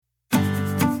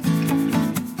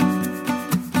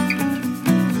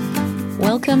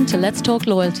Welcome to Let's Talk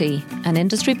Loyalty, an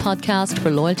industry podcast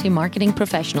for loyalty marketing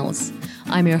professionals.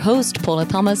 I'm your host, Paula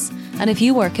Thomas, and if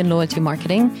you work in loyalty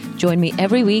marketing, join me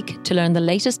every week to learn the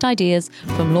latest ideas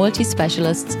from loyalty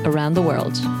specialists around the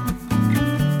world.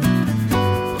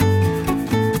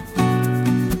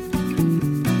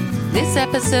 This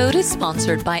episode is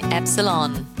sponsored by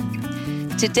Epsilon.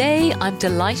 Today, I'm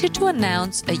delighted to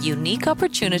announce a unique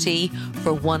opportunity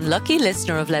for one lucky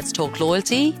listener of Let's Talk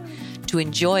Loyalty to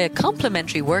enjoy a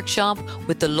complimentary workshop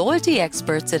with the loyalty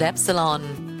experts at Epsilon.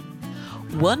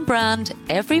 One brand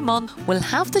every month will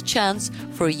have the chance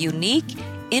for a unique,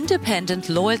 independent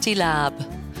loyalty lab,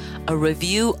 a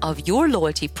review of your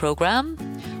loyalty program,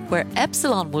 where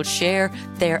Epsilon will share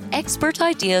their expert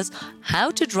ideas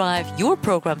how to drive your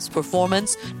program's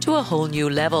performance to a whole new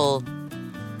level.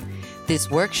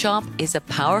 This workshop is a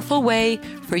powerful way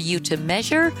for you to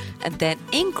measure and then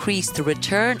increase the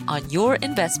return on your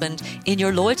investment in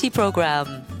your loyalty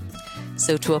program.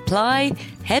 So to apply,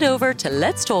 head over to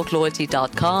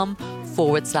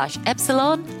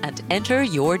letstalkloyalty.com/Epsilon and enter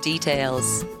your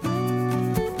details.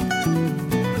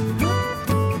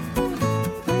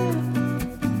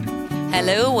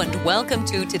 Hello and welcome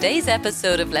to today's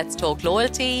episode of Let's Talk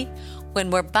Loyalty,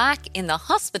 when we're back in the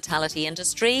hospitality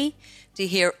industry to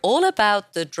hear all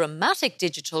about the dramatic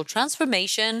digital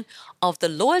transformation of the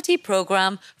loyalty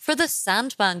program for the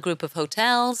Sandman Group of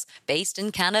hotels based in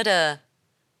Canada.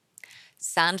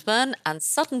 Sandman and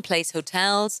Sutton Place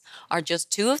Hotels are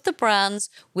just two of the brands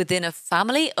within a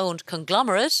family-owned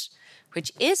conglomerate,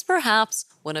 which is perhaps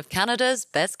one of Canada's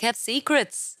best-kept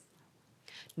secrets.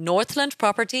 Northland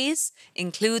Properties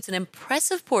includes an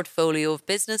impressive portfolio of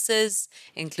businesses,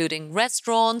 including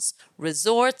restaurants,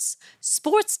 resorts,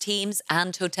 sports teams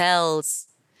and hotels.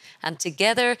 And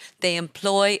together they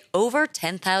employ over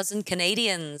 10,000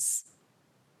 Canadians.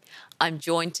 I'm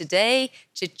joined today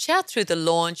to chat through the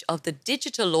launch of the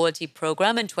digital loyalty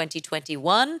program in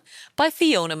 2021 by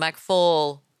Fiona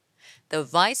McFall, the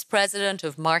Vice President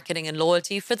of Marketing and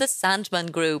Loyalty for the Sandman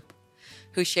Group,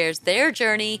 who shares their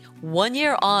journey 1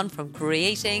 year on from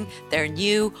creating their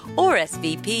new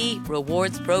RSVP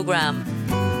rewards program.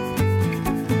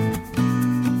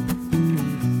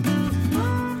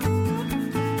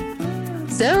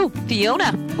 So,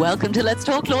 Fiona, welcome to Let's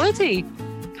Talk Loyalty.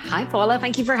 Hi, Paula.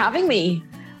 Thank you for having me.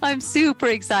 I'm super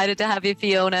excited to have you,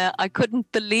 Fiona. I couldn't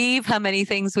believe how many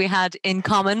things we had in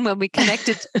common when we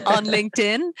connected on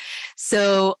LinkedIn.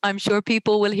 So I'm sure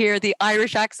people will hear the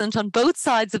Irish accent on both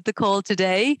sides of the call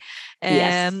today.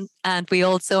 Yes. And we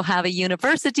also have a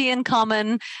university in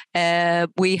common.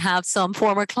 We have some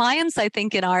former clients, I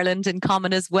think, in Ireland in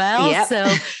common as well. Yep.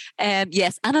 So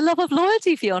yes, and a love of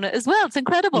loyalty, Fiona, as well. It's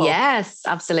incredible. Yes,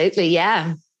 absolutely.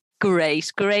 Yeah.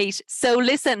 Great. So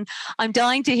listen, I'm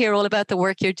dying to hear all about the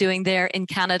work you're doing there in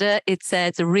Canada. It's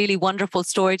a really wonderful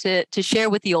story to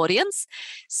share with the audience.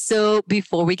 So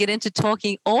before we get into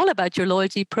talking all about your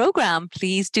loyalty program,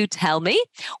 please do tell me,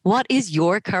 what is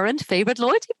your current favorite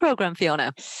loyalty program,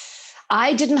 Fiona?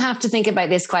 I didn't have to think about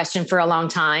this question for a long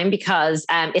time because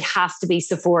it has to be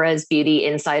Sephora's Beauty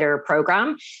Insider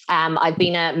program. I've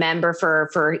been a member for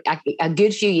a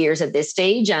good few years at this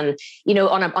stage. And, you know,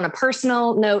 on a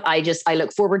personal note, I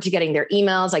look forward to getting their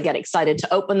emails. I get excited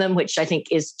to open them, which I think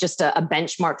is just a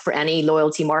benchmark for any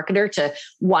loyalty marketer to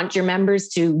want your members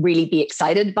to really be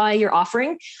excited by your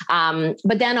offering.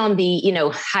 But then on the, you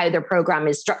know, how their program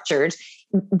is structured,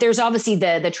 there's obviously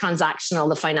the transactional,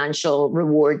 the financial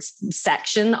rewards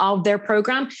section of their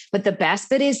program, but the best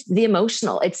bit is the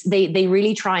emotional. It's they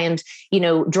really try and, you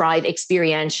know, drive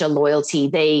experiential loyalty.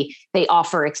 They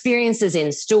offer experiences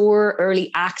in store,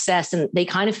 early access, and they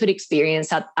kind of put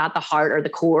experience at the heart or the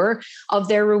core of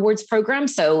their rewards program.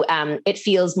 So it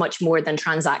feels much more than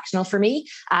transactional for me.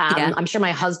 I'm sure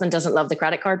my husband doesn't love the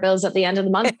credit card bills at the end of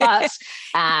the month, but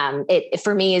it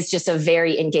for me is just a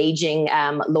very engaging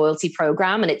loyalty program.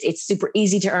 And it's super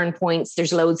easy to earn points.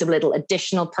 There's loads of little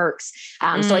additional perks.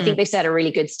 So I think they set a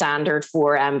really good standard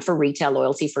for retail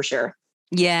loyalty for sure.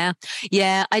 Yeah,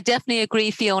 I definitely agree,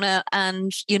 Fiona.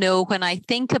 And, you know, when I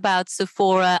think about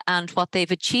Sephora and what they've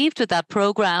achieved with that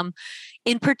program,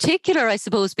 in particular, I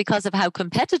suppose, because of how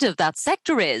competitive that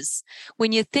sector is,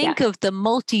 when you think of the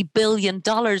multi-billion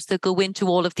dollars that go into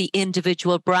all of the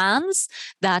individual brands,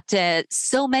 that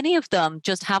so many of them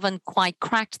just haven't quite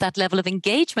cracked that level of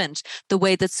engagement the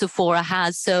way that Sephora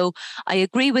has. So I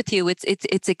agree with you.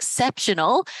 It's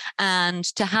exceptional. And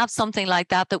to have something like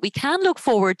that we can look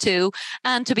forward to.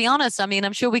 And to be honest, I mean,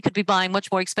 I'm sure we could be buying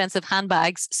much more expensive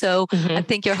handbags. So I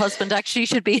think your husband actually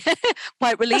should be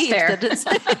quite relieved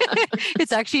that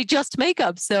It's actually just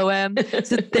makeup. So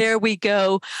there we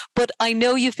go. But I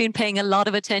know you've been paying a lot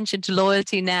of attention to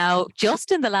loyalty now,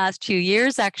 just in the last few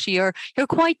years. Actually, you're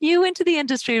quite new into the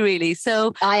industry, really.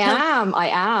 So I am.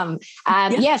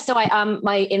 So I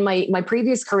my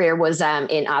previous career was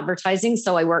in advertising.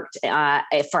 So I worked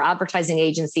for advertising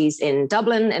agencies in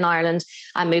Dublin, in Ireland.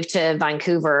 I moved to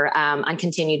Vancouver and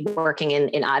continued working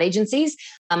in ad agencies.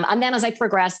 And then as I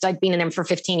progressed, I'd been in them for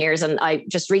 15 years and I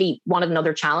just really wanted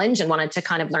another challenge and wanted to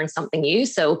kind of learn something new.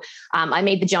 So I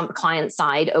made the jump client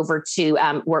side over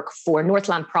to work for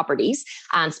Northland Properties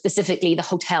and specifically the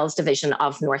hotels division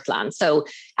of Northland. So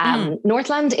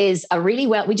Northland is a really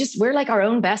we're like our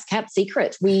own best kept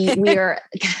secret. We are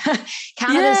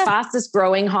Canada's fastest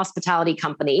growing hospitality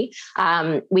company.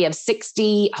 We have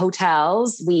 60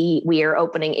 hotels. We are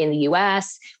opening in the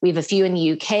US. We have a few in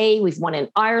the UK. We've one in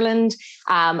Ireland.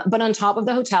 But on top of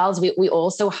the hotels, we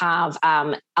also have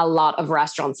a lot of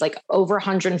restaurants, like over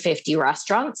 150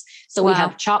 restaurants. So we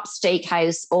have Chop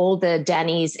Steakhouse, all the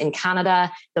Denny's in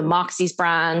Canada, the Moxie's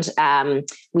brand.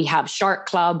 We have Shark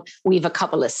Club. We have a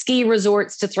couple of ski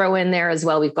resorts to throw in there as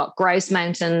well. We've got Grouse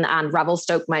Mountain and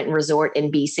Revelstoke Mountain Resort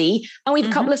in BC. And we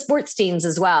have a couple of sports teams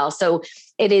as well. So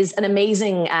it is an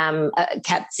amazing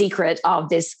kept secret of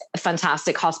this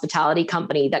fantastic hospitality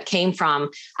company that came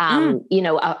from,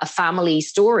 a family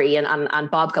story.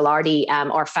 And Bob Gallardi,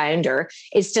 our founder,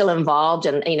 is still involved.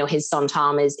 And, his son,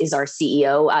 Tom, is our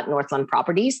CEO at Northland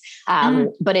Properties.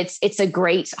 But it's a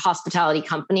great hospitality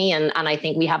company. And I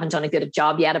think we haven't done a good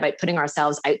job yet about putting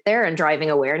ourselves out there and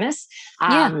driving awareness.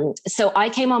 So I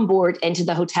came on board into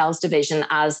the hotels division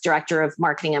as director of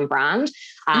marketing and brand.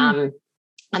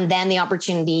 And then the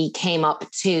opportunity came up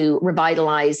to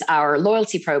revitalize our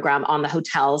loyalty program on the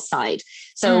hotel side.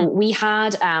 So we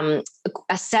had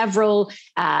several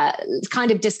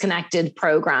kind of disconnected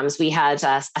programs. We had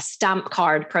a stamp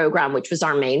card program, which was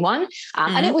our main one.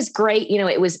 And it was great.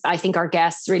 I think our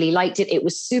guests really liked it. It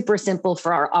was super simple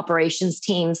for our operations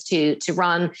teams to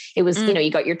run. It was, you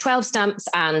got your 12 stamps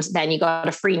and then you got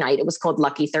a free night. It was called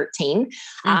Lucky 13.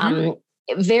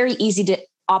 Very easy to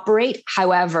operate.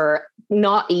 However,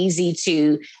 not easy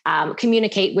to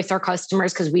communicate with our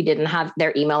customers because we didn't have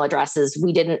their email addresses.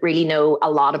 We didn't really know a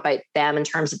lot about them in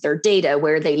terms of their data,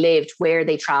 where they lived, where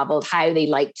they traveled, how they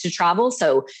liked to travel.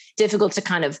 So difficult to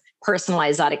kind of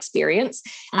personalize that experience.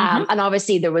 And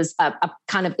obviously there was a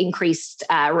kind of increased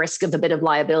risk of a bit of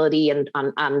liability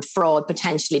and fraud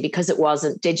potentially because it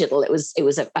wasn't digital. It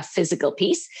was a physical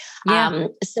piece.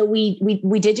 So we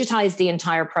digitized the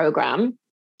entire program.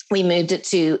 We moved it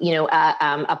to,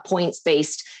 a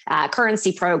points-based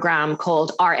currency program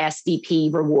called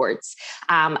RSVP Rewards.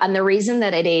 And the reason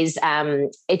that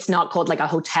it's not called like a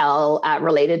hotel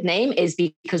related name is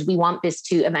because we want this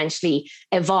to eventually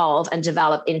evolve and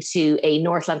develop into a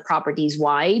Northland Properties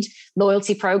wide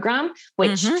loyalty program,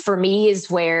 which for me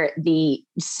is where the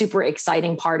super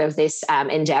exciting part of this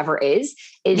endeavor is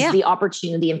the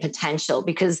opportunity and potential.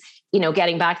 Because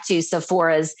getting back to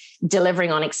Sephora's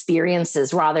delivering on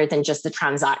experiences rather than just the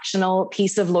transactional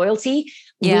piece of loyalty,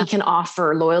 we can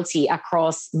offer loyalty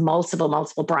across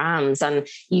multiple brands. And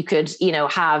you could,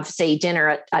 have, say,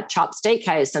 dinner at Chop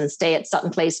Steakhouse and stay at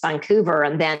Sutton Place, Vancouver,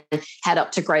 and then head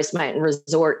up to Grouse Mountain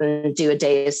Resort and do a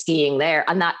day of skiing there.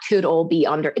 And that will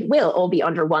all be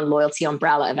under one loyalty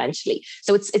umbrella eventually.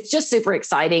 So it's just super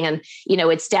exciting. And,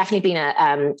 it's definitely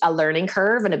been a learning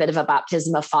curve and a bit of a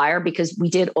baptism of fire because we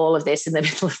did all of this in the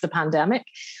middle of the pandemic.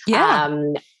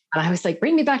 And I was like,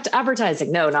 bring me back to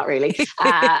advertising. No, not really.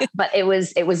 But it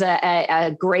was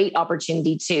a great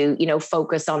opportunity to,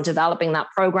 focus on developing that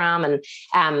program.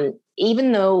 And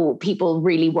even though people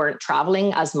really weren't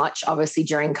traveling as much, obviously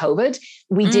during COVID,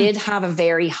 we did have a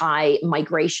very high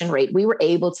migration rate. We were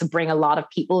able to bring a lot of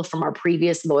people from our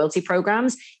previous loyalty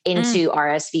programs into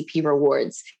RSVP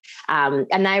Rewards. And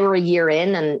now we're a year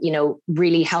in and,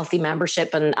 really healthy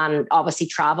membership and obviously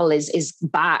travel is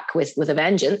back with a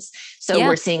vengeance. So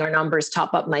we're seeing our numbers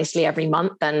top up nicely every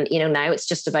month. And, now it's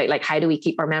just about like, how do we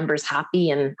keep our members happy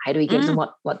and how do we give them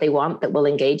what they want that will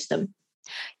engage them?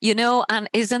 And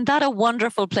isn't that a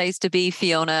wonderful place to be,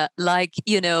 Fiona? Like,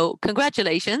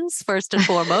 congratulations, first and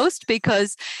foremost,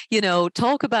 because,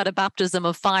 talk about a baptism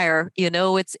of fire.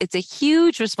 It's a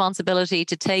huge responsibility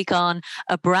to take on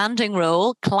a branding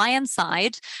role, client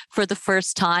side for the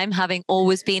first time, having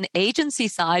always been agency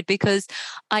side, because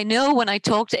I know when I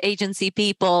talk to agency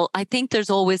people, I think there's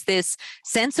always this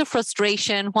sense of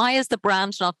frustration. Why is the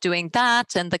brand not doing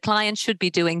that? And the client should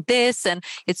be doing this. And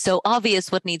it's so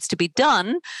obvious what needs to be done.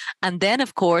 And then,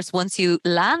 of course, once you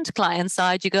land client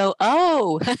side, you go,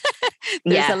 oh,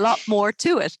 there's a lot more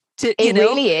to it. It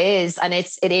really is. And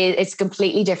it's a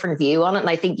completely different view on it. And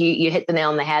I think you hit the nail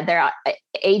on the head there.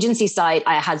 Agency side,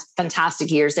 I had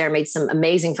fantastic years there, made some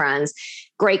amazing friends,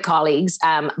 great colleagues.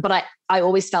 But I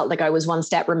always felt like I was one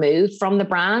step removed from the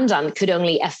brand and could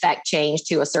only affect change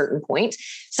to a certain point.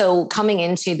 So coming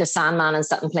into the Sandman and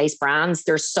Sutton Place brands,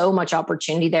 there's so much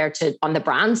opportunity there on the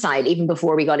brand side, even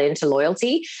before we got into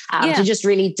loyalty, to just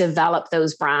really develop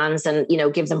those brands and,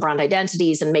 give them brand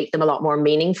identities and make them a lot more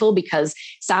meaningful, because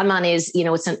Sandman is,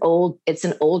 it's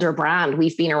an older brand.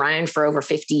 We've been around for over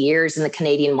 50 years in the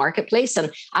Canadian marketplace.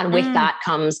 And with that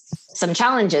comes some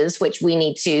challenges, which we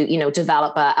need to,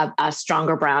 develop a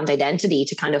stronger brand identity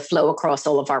to kind of flow across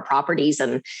all of our properties.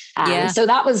 And so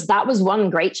that was one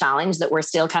great challenge that we're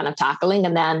still kind of tackling.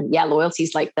 And then, loyalty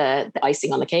is like the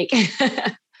icing on the cake.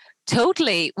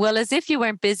 Totally. Well, as if you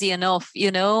weren't busy enough,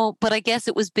 but I guess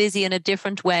it was busy in a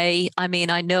different way. I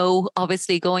mean, I know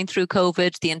obviously going through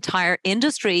COVID, the entire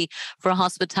industry for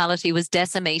hospitality was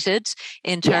decimated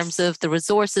in terms of the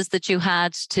resources that you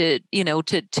had to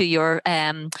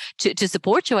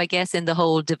support you, I guess, in the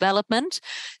whole development.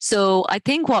 So I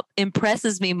think what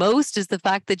impresses me most is the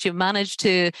fact that you managed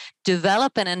to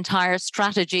develop an entire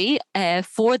strategy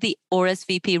for the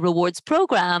RSVP Rewards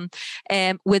program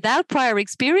without prior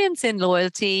experience in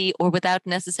loyalty, or without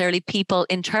necessarily people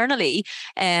internally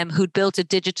who'd built a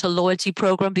digital loyalty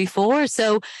program before.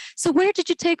 So where did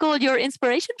you take all your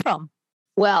inspiration from?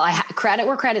 Well, credit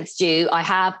where credit's due. I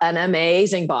have an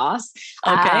amazing boss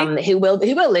who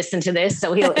will listen to this,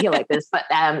 so he'll like this. But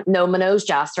Manoj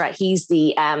Jasra, he's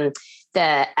the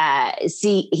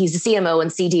CMO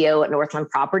and CDO at Northland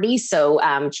Properties.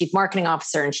 So Chief Marketing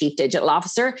Officer and Chief Digital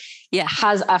Officer.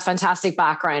 Has a fantastic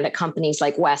background at companies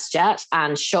like WestJet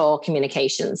and Shaw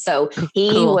Communications. So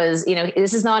he was,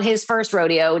 this is not his first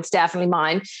rodeo. It's definitely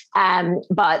mine.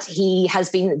 But he has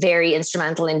been very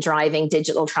instrumental in driving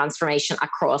digital transformation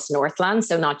across Northland.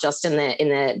 So not just in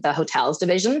the hotels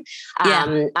division.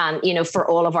 And, for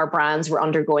all of our brands, we're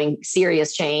undergoing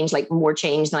serious change, like more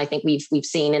change than I think we've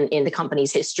seen in the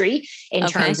company's history in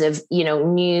terms of,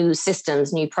 new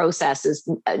systems, new processes,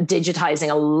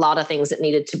 digitizing a lot of things that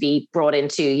needed to be brought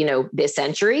into, this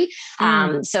century.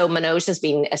 So Manoj has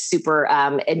been a super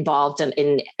involved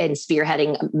in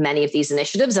spearheading many of these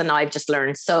initiatives. And I've just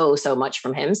learned so much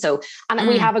from him. So, and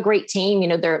we have a great team,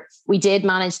 we did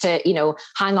manage to,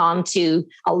 hang on to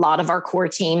a lot of our core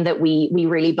team that we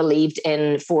really believed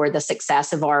in for the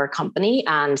success of our company.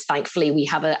 And thankfully we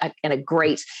have a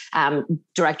great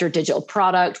director of digital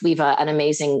product. We've an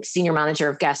amazing senior manager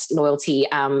of guest loyalty,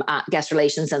 guest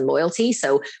relations and loyalty.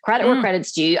 So credit where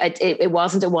credit's due. It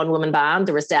wasn't a one-woman band.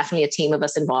 There was definitely a team of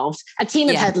us involved, a team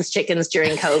of headless chickens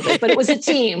during COVID, but it was a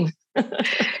team.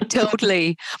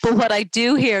 Totally. But what I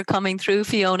do hear coming through,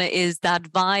 Fiona, is that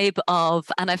vibe of,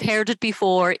 and I've heard it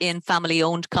before in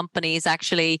family-owned companies,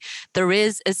 actually, there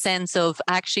is a sense of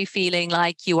actually feeling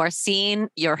like you are seen,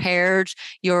 you're heard,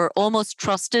 you're almost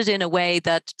trusted in a way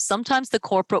that sometimes the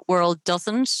corporate world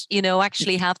doesn't,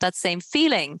 actually have that same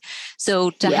feeling. So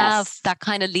to have that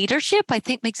kind of leadership, I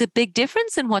think makes a big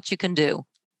difference in what you can do.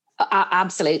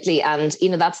 Absolutely. And,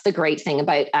 that's the great thing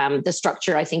about the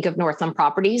structure, I think, of Northland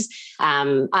Properties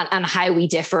and how we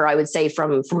differ, I would say,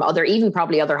 from other, even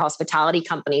probably other hospitality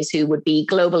companies who would be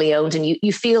globally owned. And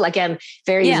you feel, again,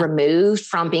 very removed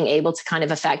from being able to kind of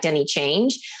affect any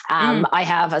change. I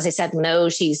have, as I said,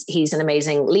 Manoj, he's an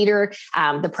amazing leader.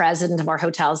 The president of our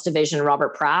hotels division,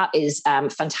 Robert Pratt, is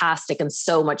fantastic and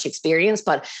so much experience.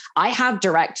 But I have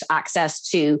direct access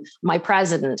to my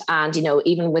president. And,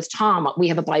 even with Tom, we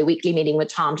have a bi-weekly meeting with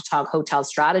Tom to talk hotel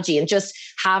strategy, and just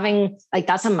having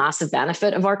that's a massive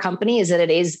benefit of our company is that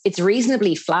it's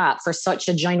reasonably flat for such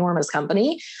a ginormous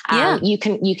company. You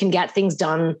can get things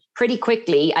done pretty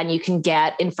quickly and you can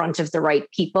get in front of the right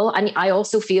people. And I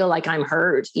also feel like I'm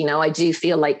heard, I do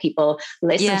feel like people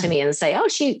listen to me and say, oh,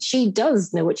 she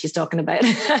does know what she's talking about.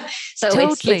 So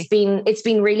totally.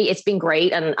 it's been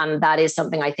great. And that is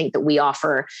something I think that we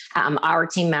offer our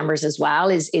team members as well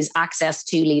is access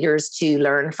to leaders to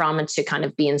learn from and to kind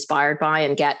of be inspired by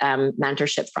and get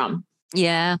mentorship from.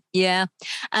 Yeah.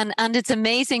 And it's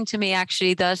amazing to me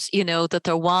actually that, that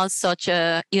there was such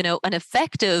an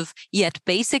effective yet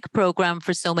basic program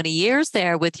for so many years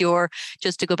there with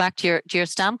just to go back to your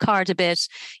stamp card a bit,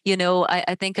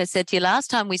 I think I said to you last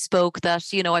time we spoke that,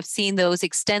 I've seen those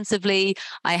extensively.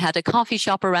 I had a coffee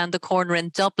shop around the corner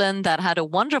in Dublin that had a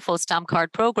wonderful stamp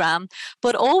card program,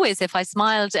 but always if I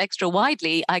smiled extra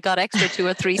widely, I got extra 2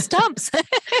 or 3 stamps.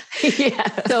 Yeah.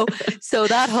 So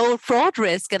that whole fraud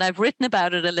risk, and I've written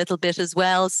about it a little bit as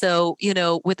well. So,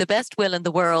 with the best will in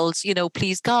the world,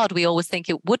 please God, we always think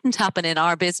it wouldn't happen in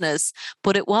our business,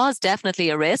 but it was definitely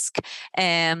a risk.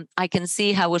 I can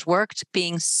see how it worked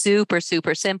being super,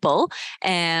 super simple.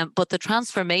 But the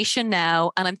transformation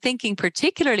now, and I'm thinking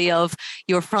particularly of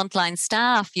your frontline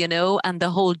staff, and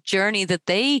the whole journey that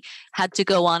they had to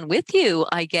go on with you,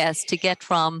 I guess, to get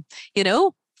from,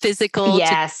 physical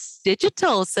to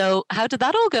digital. So how did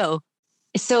that all go?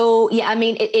 So, yeah, I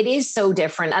mean, it is so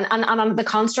different. And the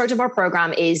construct of our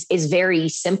program is very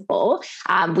simple.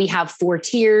 We have 4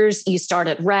 tiers. You start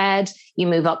at red, you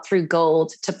move up through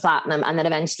gold to platinum, and then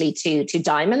eventually to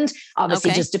diamond.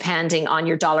 Obviously, just depending on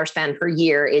your dollar spend per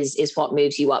year is what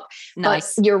moves you up.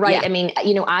 Nice. But you're right. Yeah. I mean,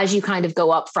 as you kind of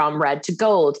go up from red to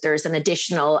gold, there's an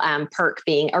additional perk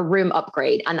being a room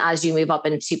upgrade. And as you move up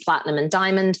into platinum and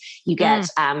diamond, you get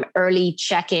early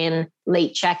check-in,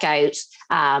 late checkout,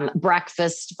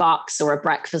 breakfast box or a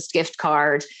breakfast gift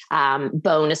card,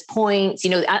 bonus points,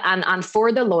 and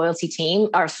for the loyalty team,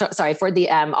 or sorry, for the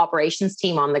operations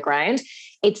team on the ground,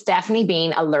 it's definitely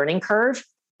been a learning curve.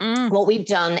 What we've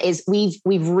done is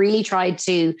we've really tried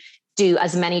to do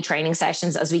as many training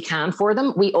sessions as we can for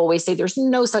them. We always say there's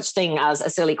no such thing as a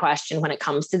silly question when it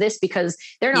comes to this, because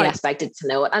they're not expected to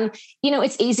know it. And,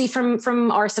 it's easy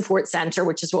from our support center,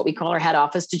 which is what we call our head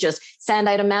office, to just send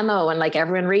out a memo and like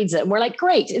everyone reads it. And we're like,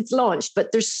 great, it's launched.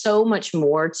 But there's so much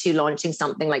more to launching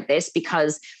something like this,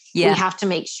 because we have to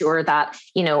make sure that,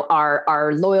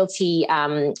 our loyalty,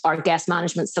 our guest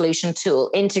management solution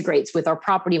tool integrates with our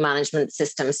property management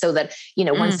system, so that,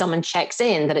 when someone checks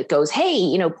in, that it goes,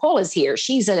 hey, Paula's here.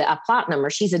 She's a platinum or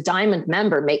she's a diamond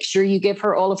member. Make sure you give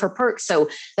her all of her perks. So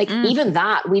even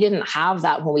that, we didn't have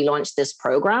that when we launched this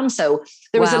program. So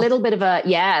there was a little bit of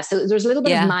so there's a little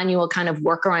bit of manual kind of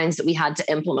workarounds that we had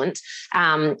to implement.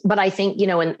 But I think,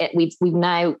 and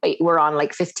we're on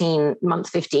like month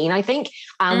 15, I think.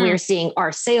 We're seeing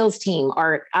our sales team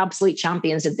are absolute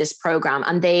champions of this program,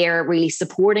 and they are really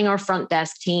supporting our front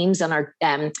desk teams and our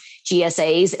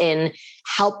GSAs in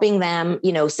helping them,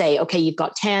 say, okay, you've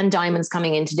got 10 diamonds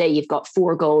coming in today, you've got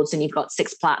 4 golds and you've got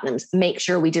 6 platinums. Make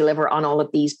sure we deliver on all of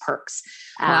these perks.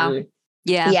 Wow.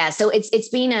 So it's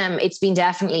been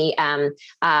definitely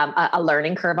a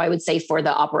learning curve, I would say, for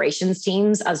the operations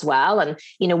teams as well. And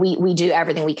we do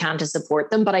everything we can to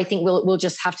support them, but I think we'll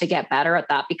just have to get better at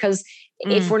that, because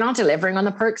if we're not delivering on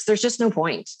the perks, there's just no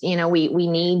point. We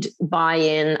need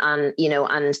buy-in and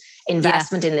and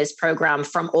investment in this program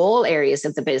from all areas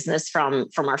of the business, from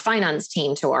our finance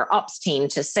team to our ops team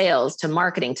to sales to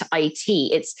marketing to IT.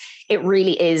 It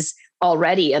really is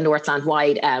already a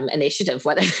Northland-wide initiative,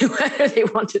 whether they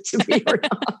want it to be or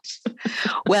not.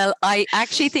 Well, I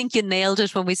actually think you nailed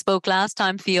it when we spoke last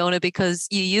time, Fiona, because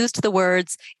you used the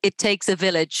words, it takes a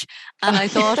village. And I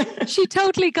thought, she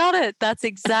totally got it. That's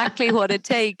exactly what it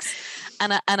takes.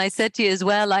 And I said to you as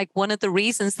well, like, one of the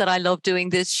reasons that I love doing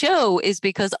this show is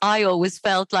because I always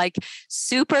felt like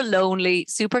super lonely,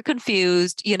 super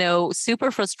confused,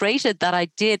 super frustrated that I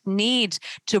did need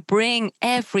to bring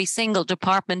every single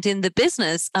department in the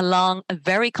business along a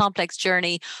very complex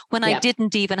journey when I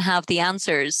didn't even have the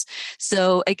answers.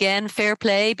 So again, fair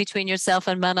play between yourself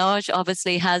and Manoj.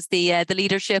 Obviously has the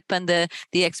leadership and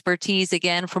the expertise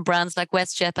again from brands like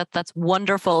WestJet. That's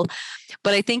wonderful.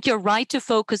 But I think you're right to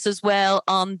focus as well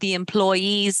on the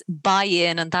employees'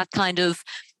 buy-in and that kind of,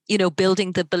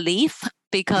 building the belief.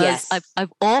 Because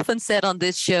I've often said on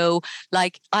this show,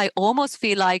 like, I almost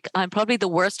feel like I'm probably the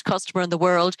worst customer in the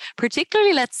world,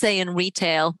 particularly, let's say, in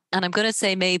retail. And I'm going to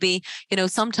say maybe,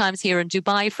 sometimes here in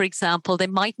Dubai, for example, they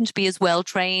mightn't be as well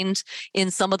trained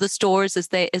in some of the stores as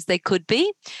they could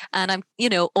be. And I'm,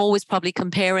 always probably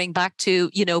comparing back to,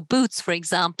 Boots, for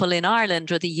example, in Ireland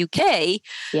or the UK.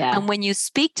 Yeah. And when you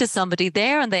speak to somebody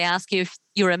there and they ask you if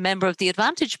you're a member of the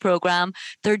Advantage program,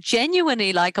 they're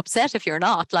genuinely like upset if you're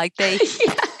not. Like they're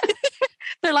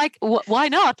like, why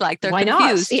not? Like they're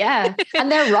confused. Not? Yeah. And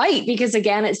they're right, because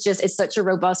again, it's such a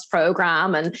robust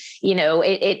program, and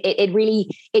it really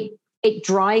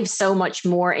drives so much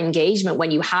more engagement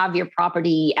when you have your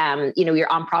property,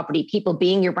 your on property people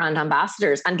being your brand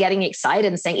ambassadors and getting excited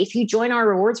and saying, if you join our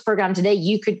rewards program today,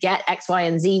 you could get X, Y,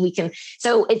 and Z.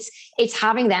 So it's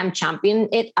having them champion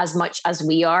it as much as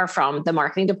we are from the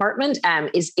marketing department,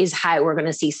 is how we're going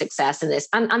to see success in this,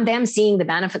 and them seeing the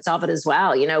benefits of it as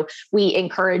well. We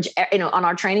encourage, on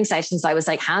our training sessions, I was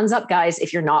like, hands up guys,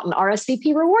 if you're not an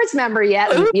RSVP rewards member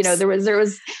yet. And, there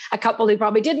was a couple who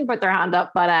probably didn't put their hand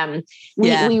up, but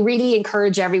we really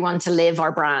encourage everyone to live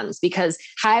our brands, because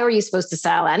how are you supposed to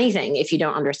sell anything if you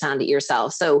don't understand it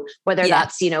yourself? So whether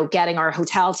that's, getting our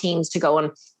hotel teams to go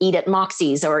and eat at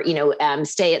Moxie's, or,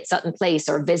 stay at Sutton Place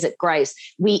or visit Grouse,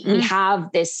 we have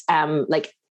this,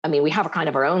 we have a kind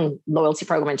of our own loyalty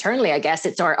program internally, I guess.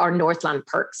 It's our Northland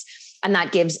Perks. And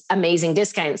that gives amazing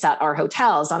discounts at our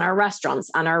hotels, on our restaurants,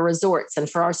 and our resorts, and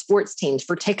for our sports teams,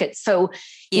 for tickets. So,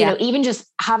 even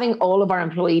just having all of our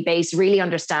employee base really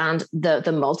understand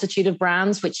the multitude of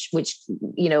brands which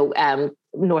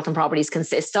Northland Properties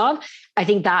consist of, I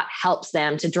think that helps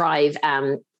them to drive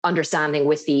understanding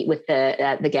with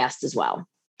the guest as well.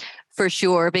 For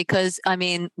sure, because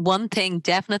one thing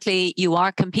definitely, you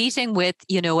are competing with,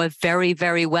 a very,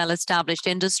 very well-established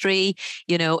industry.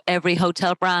 Every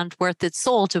hotel brand worth its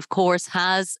salt, of course,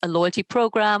 has a loyalty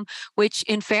program, which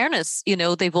in fairness,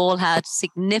 they've all had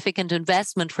significant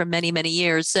investment for many, many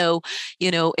years. So,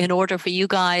 in order for you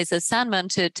guys as Sanlam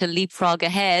to leapfrog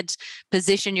ahead,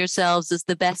 position yourselves as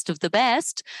the best of the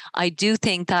best, I do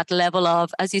think that level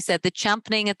of, as you said, the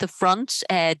championing at the front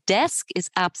desk is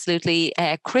absolutely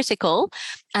critical.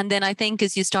 And then I think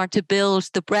as you start to build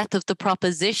the breadth of the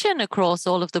proposition across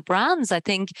all of the brands, I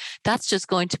think that's just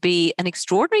going to be an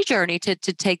extraordinary journey to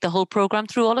take the whole program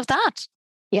through all of that.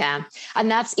 Yeah.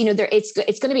 And that's, it's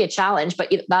going to be a challenge,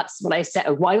 but that's what I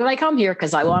said. Why did I come here?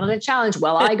 Because I wanted a challenge.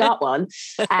 Well, I got one.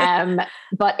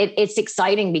 But it's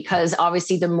exciting because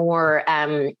obviously the more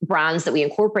brands that we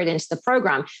incorporate into the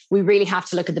program, we really have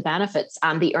to look at the benefits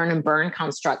and the earn and burn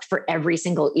construct for every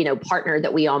single, partner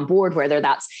that we onboard, whether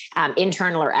that's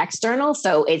internal or external.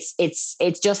 So it's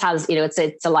just has,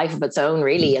 it's a life of its own,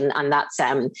 really. And that's,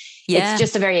 it's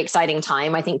just a very exciting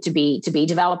time, I think, to be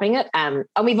developing it. And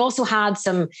we've also had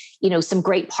some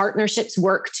great partnerships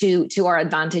work to our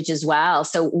advantage as well.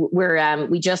 So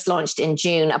we just launched in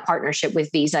June a partnership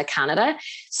with Visa Canada.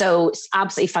 So it's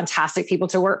absolutely fantastic people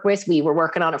to work with. We were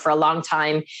working on it for a long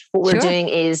time. What we're doing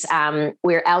is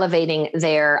we're elevating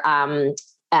their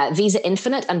Visa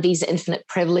Infinite and Visa Infinite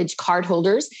Privilege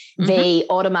cardholders. They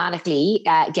automatically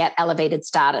get elevated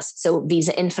status. So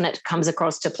Visa Infinite comes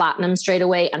across to Platinum straight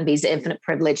away, and Visa Infinite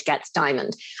Privilege gets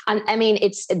Diamond. And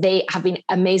they have been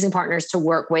amazing partners to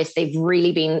work with. They've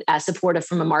really been supportive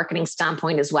from a marketing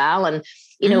standpoint as well. And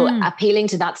appealing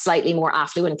to that slightly more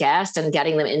affluent guest and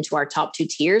getting them into our top 2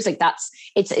 tiers,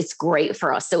 it's great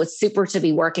for us. So it's super to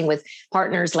be working with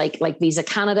partners like Visa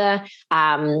Canada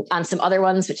and some other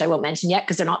ones, which I won't mention yet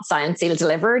because they're not signed, sealed,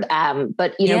 delivered.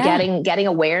 But getting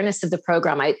awareness of the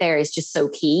program out there is just so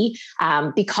key,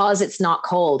 because it's not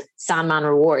called Sandman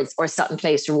Rewards or Sutton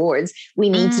Place Rewards. We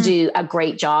need to do a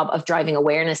great job of driving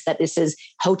awareness that this is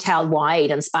hotel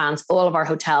wide and spans all of our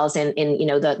hotels in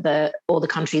all the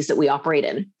countries that we operate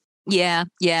in. Yeah.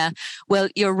 Well,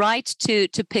 you're right to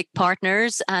pick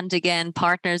partners, and again,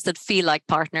 partners that feel like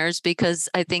partners, because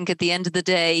I think at the end of the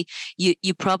day,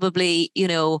 you probably,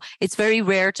 it's very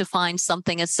rare to find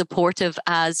something as supportive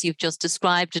as you've just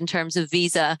described in terms of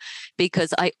Visa,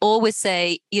 because I always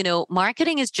say,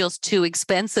 marketing is just too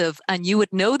expensive, and you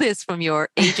would know this from your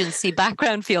agency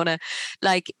background, Fiona.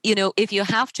 If you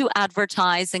have to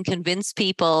advertise and convince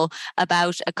people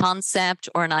about a concept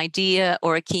or an idea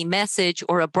or a key message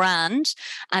or a brand,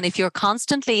 and if you're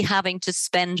constantly having to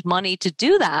spend money to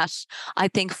do that, I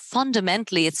think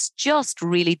fundamentally it's just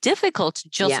really difficult to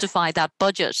justify that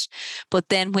budget. But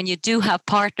then when you do have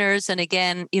partners, and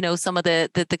again, some of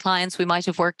the clients we might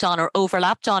have worked on or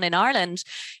overlapped on in Ireland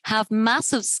have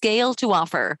massive scale to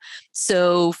offer.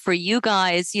 So for you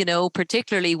guys,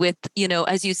 particularly with,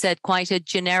 as you said, quite a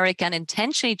generic and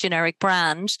intentionally generic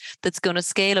brand that's going to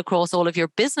scale across all of your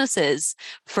businesses,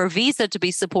 for Visa to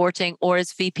be supporting or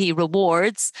as VP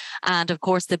Rewards, and of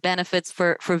course the benefits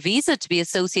for Visa to be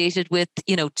associated with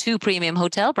 2 premium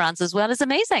hotel brands as well, is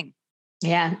amazing.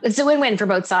 Yeah, it's a win-win for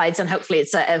both sides, and hopefully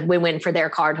it's a win-win for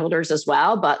their cardholders as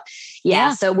well. But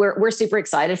so we're super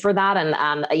excited for that,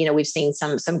 and we've seen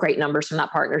some great numbers from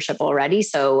that partnership already.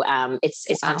 So it's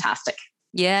fantastic.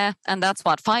 Yeah, and that's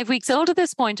 5 weeks old at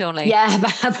this point only. Yeah,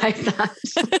 about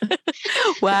that.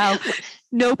 Wow,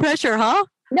 no pressure, huh?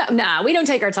 No, we don't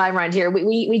take our time around here.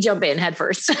 We jump in head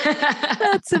first.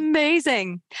 That's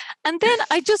amazing. And then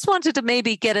I just wanted to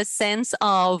maybe get a sense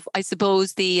of, I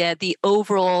suppose, the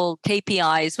overall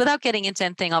KPIs, without getting into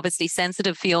anything obviously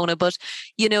sensitive, Fiona. But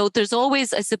there's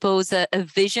always, I suppose, a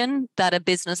vision that a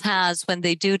business has when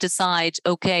they do decide,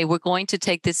 okay, we're going to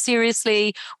take this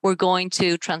seriously. We're going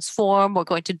to transform. We're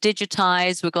going to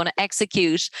digitize. We're going to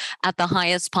execute at the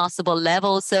highest possible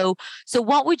level. So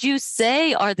what would you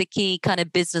say are the key kind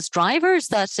of business drivers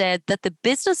that the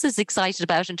business is excited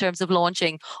about in terms of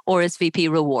launching RSVP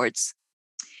rewards?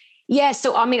 Yeah,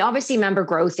 so I mean, obviously, member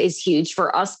growth is huge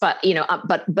for us, but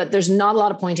but there's not a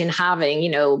lot of point in having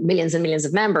millions and millions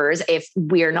of members if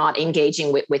we're not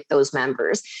engaging with those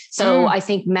members. So I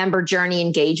think member journey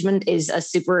engagement is a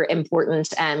super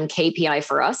important KPI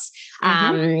for us.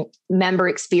 Member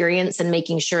experience and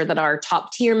making sure that our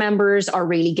top tier members are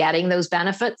really getting those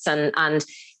benefits and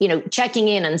checking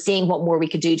in and seeing what more we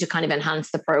could do to kind of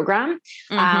enhance the program.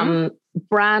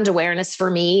 Brand awareness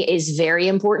for me is very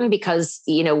important because,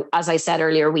 as I said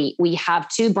earlier, we have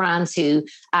two brands who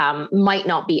might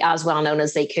not be as well known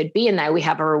as they could be. And now we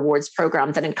have a rewards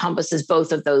program that encompasses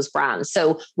both of those brands.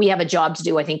 So we have a job to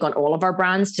do, I think, on all of our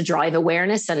brands to drive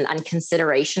awareness and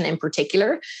consideration in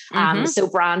particular. So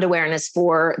brand awareness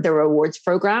for the rewards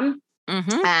program.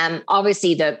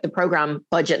 Obviously, the program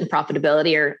budget and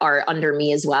profitability are under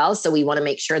me as well. So we want to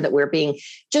make sure that we're being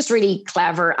just really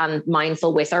clever and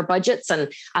mindful with our budgets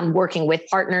and working with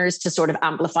partners to sort of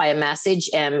amplify a message.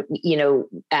 I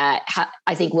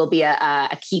think will be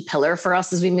a key pillar for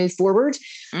us as we move forward.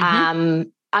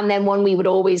 And then one we would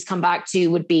always come back to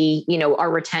would be,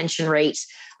 our retention rate.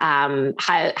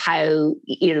 How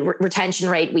retention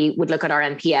rate, we would look at our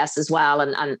NPS as well,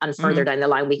 and further down the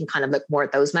line we can kind of look more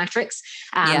at those metrics.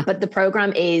 But the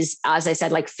program is, as I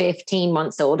said, like 15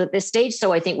 months old at this stage.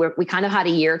 So I think we kind of had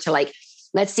a year to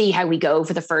let's see how we go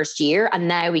for the first year. And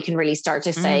now we can really start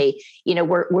to say,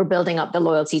 we're building up the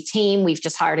loyalty team. We've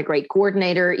just hired a great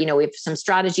coordinator. We have some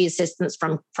strategy assistants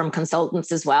from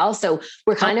consultants as well. So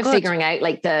we're kind of figuring out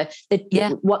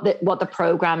what the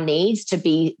program needs to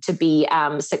be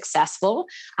successful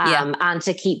and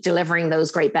to keep delivering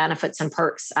those great benefits and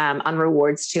perks and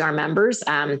rewards to our members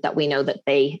that we know that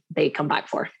they come back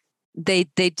for. They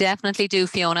definitely do,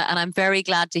 Fiona. And I'm very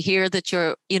glad to hear that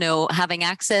you're, having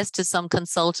access to some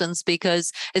consultants,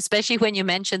 because especially when you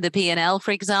mentioned the P&L,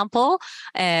 for example,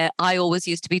 I always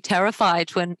used to be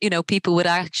terrified when, people would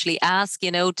actually ask,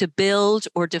 to build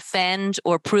or defend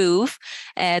or prove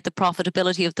the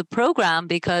profitability of the program,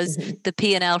 because the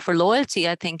P&L for loyalty,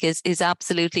 I think, is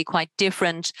absolutely quite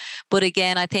different. But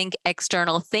again, I think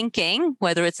external thinking,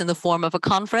 whether it's in the form of a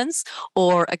conference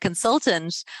or a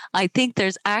consultant, I think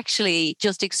there's actually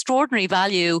just extraordinary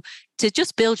value to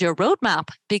just build your roadmap,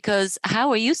 because how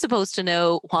are you supposed to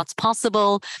know what's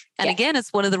possible? And again,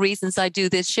 it's one of the reasons I do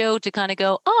this show, to kind of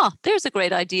go, there's a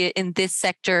great idea in this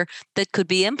sector that could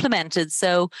be implemented.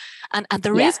 So, and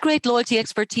there is great loyalty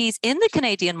expertise in the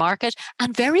Canadian market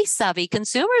and very savvy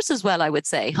consumers as well, I would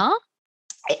say, huh?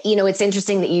 It's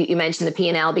interesting that you mentioned the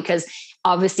P&L, because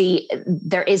obviously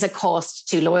there is a cost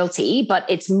to loyalty, but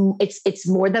it's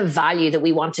more the value that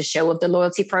we want to show of the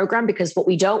loyalty program, because what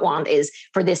we don't want is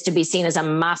for this to be seen as a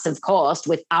massive cost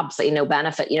with absolutely no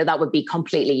benefit. That would be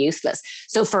completely useless.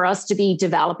 So for us to be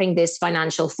developing this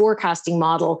financial forecasting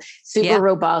model, super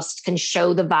robust, can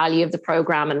show the value of the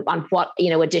program and what,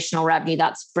 additional revenue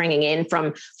that's bringing in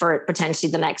for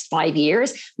potentially the next 5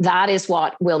 years, that is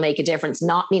what will make a difference.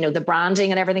 Not, the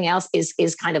branding and everything else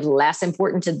is kind of less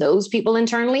important to those people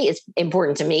internally. It's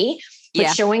important to me,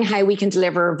 but showing how we can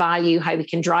deliver value, how we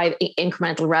can drive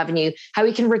incremental revenue, how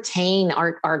we can retain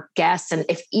our guests. And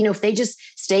if they just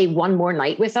stay one more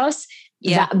night with us,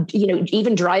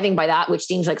 even driving by that, which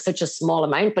seems like such a small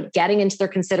amount, but getting into their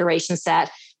consideration set,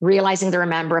 realizing they're a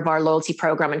member of our loyalty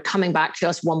program and coming back to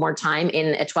us one more time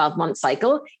in a 12-month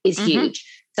cycle is huge.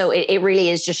 So it really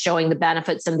is just showing the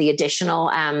benefits and the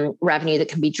additional revenue that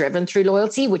can be driven through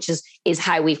loyalty, which is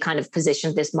how we've kind of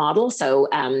positioned this model. So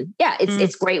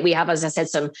it's great. We have, as I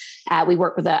said, we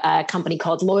work with a company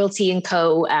called Loyalty &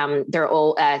 Co. They're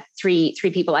all three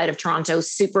people out of Toronto,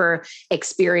 super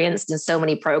experienced in so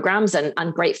many programs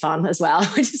and great fun as well,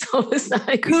 which is always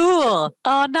nice. Cool.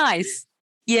 Oh, nice.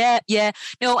 Yeah.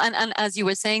 No, and as you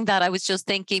were saying that, I was just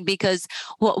thinking, because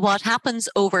what happens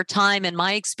over time, in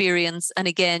my experience, and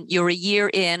again, you're a year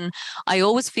in, I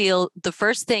always feel the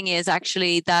first thing is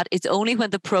actually that it's only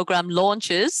when the program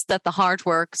launches that the hard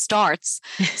work starts.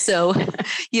 So,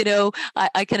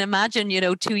 I can imagine,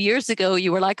 2 years ago,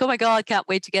 you were like, oh my God, I can't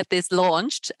wait to get this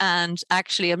launched. And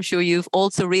actually, I'm sure you've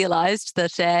also realized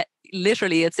that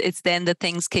literally it's then that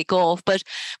things kick off.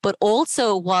 But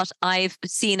also what I've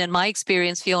seen in my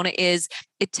experience, Fiona, is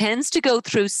it tends to go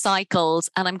through cycles.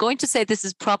 And I'm going to say this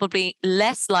is probably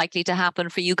less likely to happen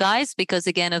for you guys because,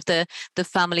 again, of the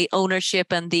family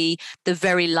ownership and the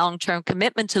very long-term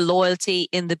commitment to loyalty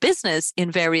in the business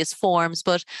in various forms.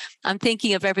 But I'm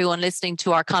thinking of everyone listening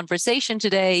to our conversation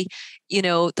today.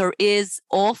 There is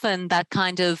often that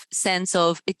kind of sense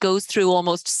of it goes through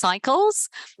almost cycles.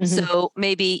 So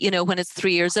maybe, when it's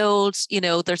 3 years old,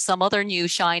 there's some other new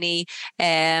shiny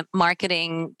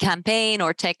marketing campaign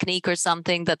or technique or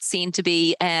something that's seen to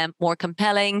be more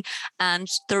compelling. And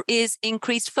there is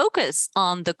increased focus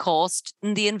on the cost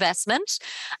and the investment.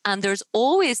 And there's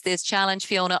always this challenge,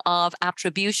 Fiona, of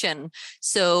attribution.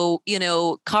 So,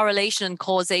 correlation and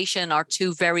causation are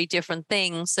two very different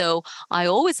things. So I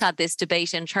always had this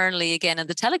debate internally, again, in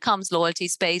the telecoms loyalty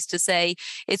space to say,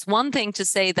 it's one thing to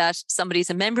say that somebody's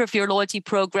a member of your loyalty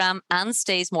program and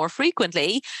stays more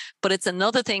frequently, but it's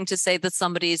another thing to say that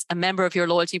somebody's a member of your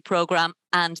loyalty program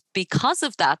and because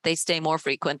of that, they stay more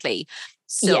frequently.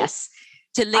 So yes.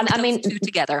 To link those two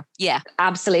together. Yeah,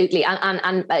 absolutely.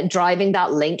 And driving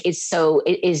that link is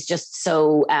just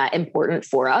so important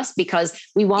for us because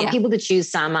we want people to choose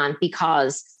Sandman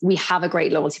because we have a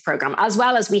great loyalty program, as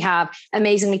well as we have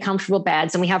amazingly comfortable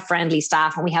beds and we have friendly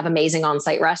staff and we have amazing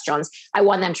on-site restaurants. I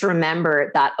want them to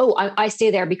remember that, I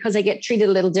stay there because I get treated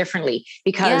a little differently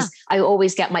because I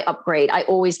always get my upgrade. I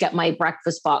always get my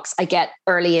breakfast box. I get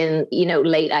early in,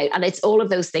 late out. And it's all of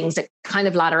those things that kind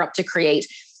of ladder up to create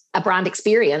a brand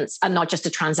experience and not just a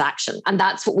transaction. And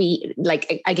that's what we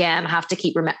again, have to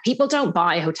keep remember. People don't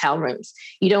buy hotel rooms.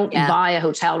 You don't buy a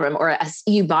hotel room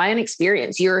you buy an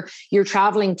experience. You're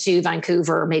traveling to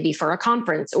Vancouver, maybe for a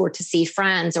conference or to see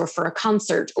friends or for a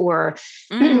concert or,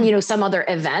 some other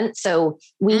event. So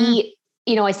we,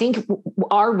 I think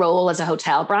our role as a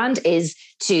hotel brand is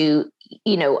to,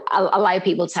 allow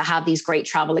people to have these great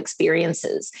travel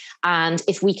experiences. And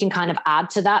if we can kind of add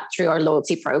to that through our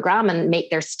loyalty program and make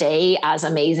their stay as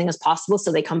amazing as possible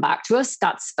so they come back to us,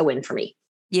 that's a win for me.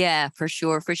 Yeah, for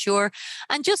sure.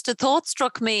 And just a thought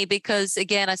struck me because,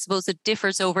 again, I suppose it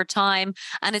differs over time.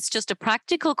 And it's just a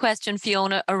practical question,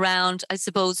 Fiona, around, I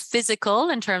suppose, physical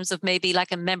in terms of maybe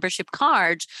like a membership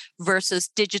card versus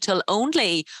digital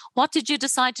only. What did you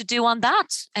decide to do on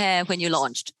that when you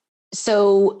launched?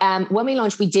 So when we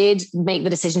launched, we did make the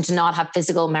decision to not have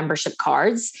physical membership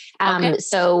cards.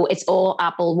 So it's all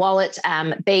Apple Wallet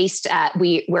based.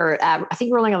 We're I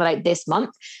think rolling it out this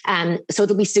month. So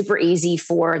it'll be super easy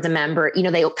for the member.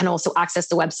 They can also access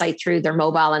the website through their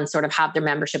mobile and sort of have their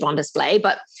membership on display.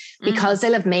 But because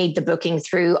they'll have made the booking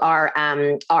through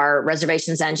our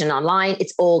reservations engine online,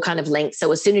 it's all kind of linked. So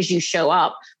as soon as you show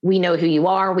up, we know who you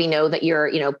are. We know that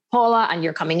you're, Paula, and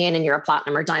you're coming in and you're a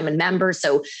platinum or diamond member.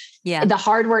 So the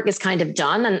hard work is kind of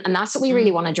done. And that's what we really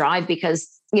want to drive because,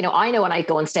 I know when I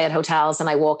go and stay at hotels and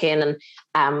I walk in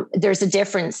and there's a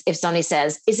difference if somebody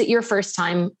says, is it your first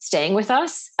time staying with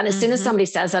us? And as soon as somebody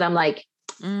says that, I'm like,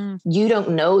 you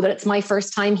don't know that it's my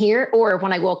first time here. Or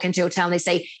when I walk into a hotel and they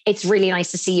say, it's really nice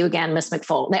to see you again, Miss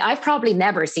McFall. Now, I've probably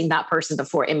never seen that person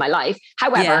before in my life.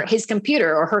 However, his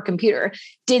computer or her computer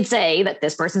did say that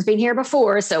this person's been here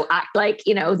before. So act like,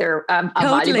 they're a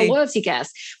valuable loyalty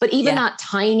guest. But even that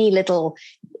tiny little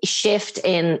shift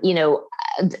in,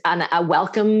 a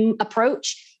welcome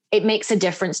approach, it makes a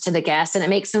difference to the guests and it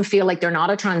makes them feel like they're not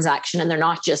a transaction and they're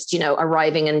not just,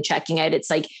 arriving and checking out.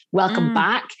 It's like, welcome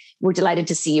back. We're delighted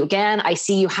to see you again. I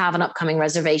see you have an upcoming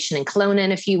reservation in Kelowna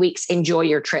in a few weeks. Enjoy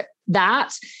your trip.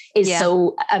 That is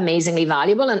so amazingly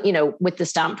valuable. And, with the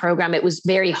stamp program, it was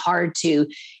very hard to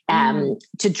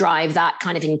drive that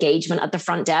kind of engagement at the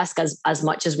front desk as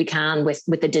much as we can with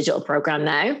the digital program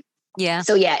now. Yeah.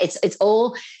 So it's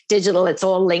all digital. It's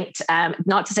all linked.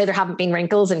 Not to say there haven't been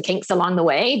wrinkles and kinks along the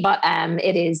way, but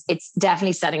it's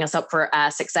definitely setting us up for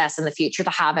success in the future to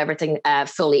have everything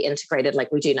fully integrated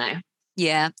like we do now.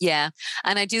 Yeah.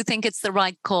 And I do think it's the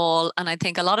right call. And I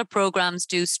think a lot of programs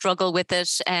do struggle with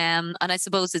it. And I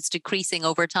suppose it's decreasing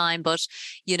over time. But,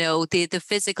 the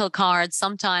physical card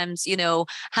sometimes,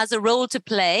 has a role to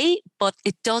play, but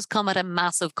it does come at a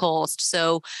massive cost.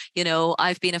 So,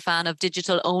 I've been a fan of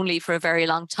digital only for a very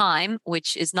long time,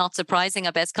 which is not surprising,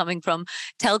 I guess, coming from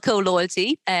telco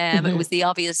loyalty. It was the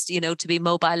obvious, to be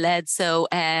mobile led. So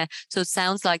it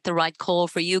sounds like the right call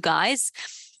for you guys.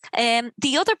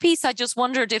 The other piece I just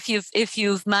wondered if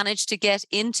you've managed to get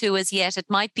into as yet. It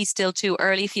might be still too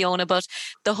early, Fiona, but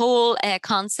the whole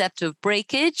concept of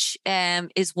breakage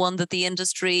is one that the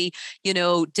industry,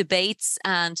 debates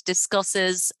and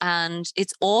discusses, and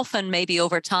it's often maybe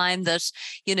over time that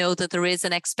that there is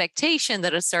an expectation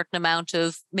that a certain amount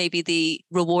of maybe the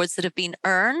rewards that have been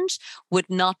earned would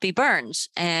not be burned,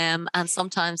 and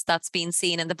sometimes that's been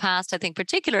seen in the past, I think,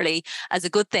 particularly as a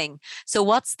good thing. So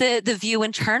what's the view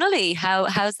internally?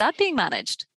 How's that being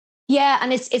managed? Yeah,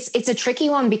 and it's a tricky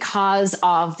one because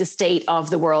of the state of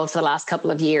the world for the last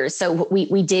couple of years. So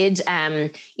we did,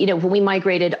 when we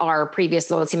migrated our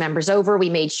previous loyalty members over, we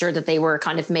made sure that they were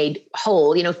kind of made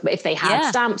whole. If they had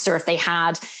stamps, or if they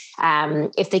had,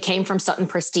 if they came from Sutton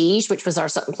Prestige, which was our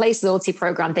Sutton Place loyalty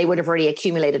program, they would have already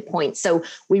accumulated points. So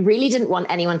we really didn't want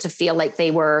anyone to feel like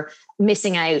they were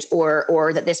missing out,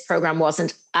 or that this program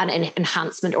wasn't an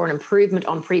enhancement or an improvement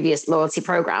on previous loyalty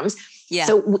programs. Yeah.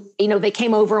 So, they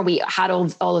came over and we had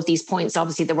all of these points,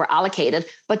 obviously, that were allocated,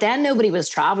 but then nobody was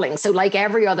traveling. So like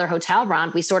every other hotel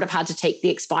brand, we sort of had to take the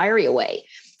expiry away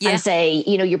and say,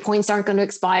 your points aren't going to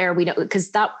expire. We don't,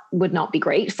 because that would not be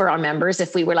great for our members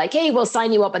if we were like, hey, we'll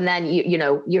sign you up. And then,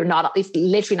 you're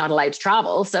literally not allowed to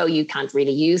travel. So you can't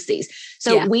really use these.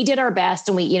 So we did our best,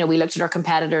 and we looked at our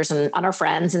competitors and our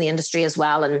friends in the industry as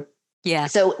well. And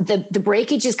so the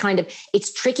breakage is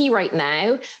it's tricky right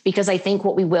now, because I think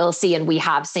what we will see, and we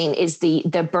have seen, is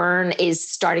the burn is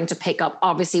starting to pick up,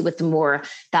 obviously, with the more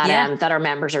that our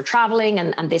members are traveling,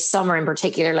 and this summer in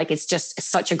particular, like, it's just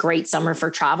such a great summer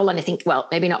for travel. And I think, well,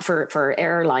 maybe not for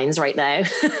airlines right now,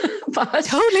 but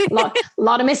totally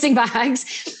lot of missing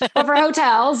bags. But for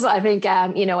hotels, I think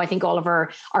I think all of our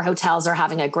hotels are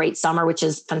having a great summer, which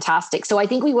is fantastic. So I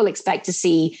think we will expect to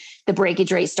see the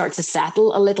breakage rate start to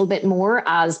settle a little bit more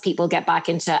as people get back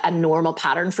into a normal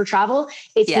pattern for travel.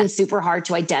 It's been super hard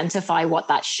to identify what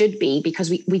that should be, because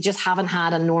we just haven't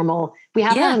had a normal,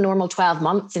 had a normal 12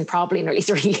 months in probably nearly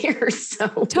 3 years. So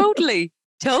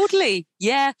Totally.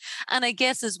 Yeah. And I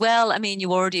guess as well, I mean,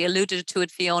 you already alluded to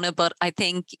it, Fiona, but I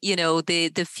think,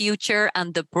 the future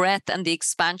and the breadth and the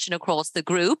expansion across the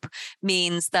group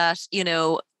means that,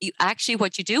 actually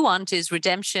what you do want is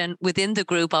redemption within the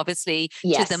group, obviously,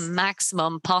 to the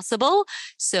maximum possible.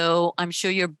 So I'm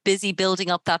sure you're busy building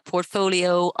up that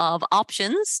portfolio of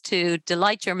options to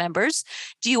delight your members.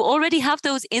 Do you already have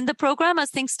those in the program as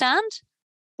things stand?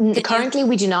 Currently,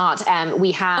 we do not.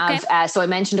 We have, so I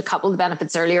mentioned a couple of the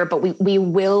benefits earlier, but we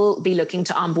will be looking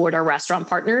to onboard our restaurant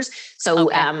partners.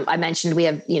 So I mentioned we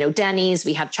have, Denny's,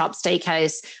 we have Chop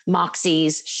Steakhouse,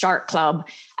 Moxie's, Shark Club.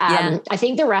 I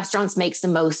think the restaurants makes the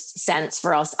most sense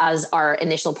for us as our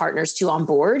initial partners to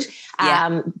onboard,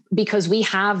 because we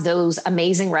have those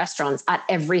amazing restaurants at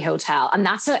every hotel. And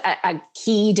that's a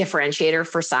key differentiator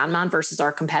for Sandman versus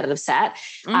our competitive set,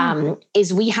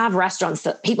 is we have restaurants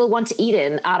that people want to eat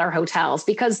in at our hotels,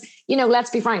 because,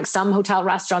 let's be frank, some hotel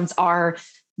restaurants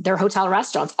they're hotel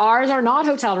restaurants. Ours are not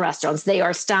hotel restaurants. They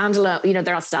are standalone. They're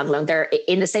not standalone. They're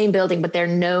in the same building, but they're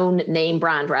known name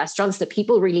brand restaurants that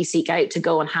people really seek out to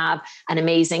go and have an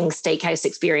amazing steakhouse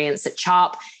experience at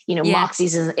Chop.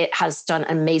 Moxie's it has done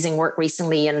amazing work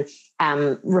recently and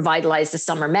revitalized the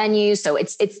summer menu. So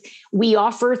we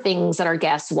offer things that our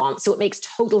guests want. So it makes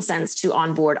total sense to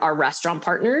onboard our restaurant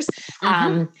partners.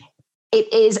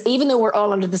 It is, even though we're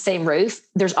all under the same roof,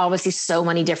 there's obviously so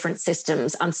many different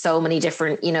systems and so many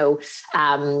different,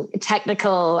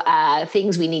 technical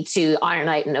things we need to iron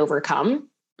out and overcome.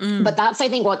 But that's, I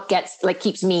think, what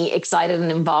keeps me excited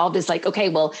and involved is like, okay,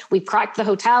 well, we've cracked the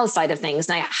hotel side of things.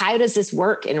 Now, how does this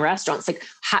work in restaurants? Like,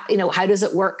 how does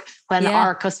it work when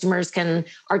our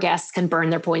guests can burn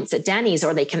their points at Denny's,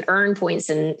 or they can earn points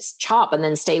in Chop and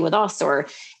then stay with us, or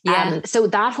so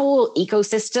that whole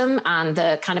ecosystem and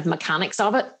the kind of mechanics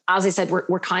of it, as I said,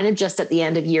 we're kind of just at the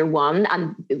end of year one,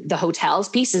 and the hotels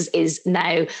piece is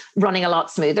now running a lot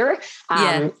smoother.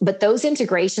 But those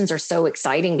integrations are so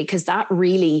exciting, because that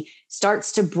really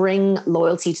starts to bring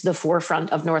loyalty to the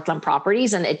forefront of Northland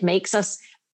Properties, and it makes us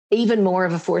even more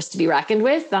of a force to be reckoned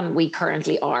with than we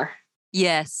currently are.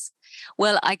 Yes.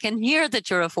 Well, I can hear that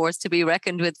you're a force to be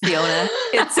reckoned with, Fiona.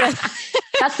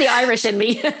 That's the Irish in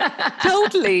me.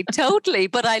 Totally.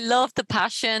 But I love the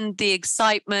passion, the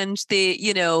excitement, the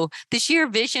sheer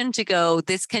vision to go,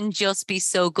 this can just be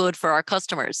so good for our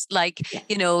customers.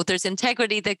 There's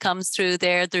integrity that comes through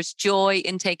there. There's joy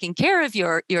in taking care of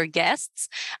your guests.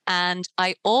 And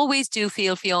I always do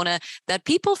feel, Fiona, that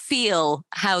people feel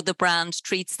how the brand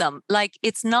treats them. Like,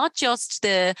 it's not just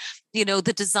the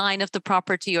the design of the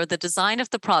property or the design of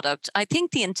the product. I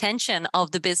think the intention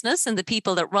of the business and the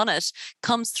people that run it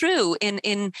comes through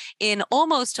in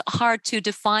almost hard to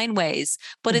define ways,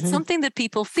 but it's something that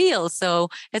people feel. So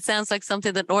it sounds like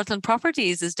something that Northland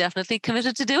Properties is definitely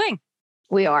committed to doing.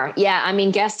 We are. Yeah. I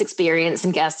mean, guest experience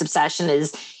and guest obsession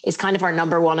is kind of our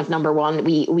number one of number one.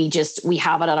 We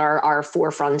have it at our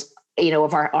forefront,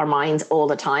 of our minds all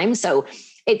the time. So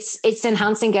it's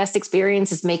enhancing guest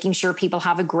experience. It's making sure people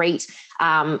have a great,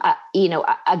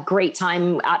 a great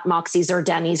time at Moxie's or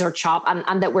Denny's or Chop,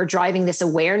 and that we're driving this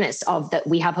awareness of that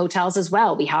we have hotels as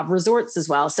well. We have resorts as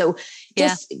well. So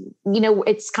just,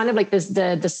 it's kind of like this,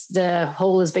 the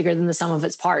whole is bigger than the sum of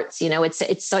its parts.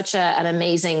 It's such an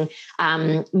amazing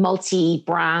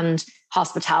multi-brand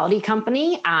hospitality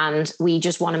company. And we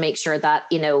just want to make sure that,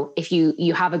 if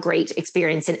you have a great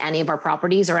experience in any of our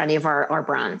properties or any of our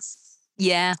brands.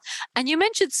 Yeah. And you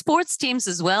mentioned sports teams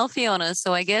as well, Fiona.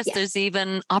 So I guess there's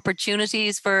even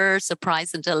opportunities for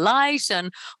surprise and delight,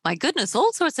 and my goodness,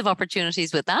 all sorts of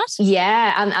opportunities with that.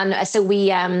 Yeah. And so we,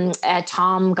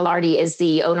 Tom Gallardi is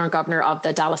the owner and governor of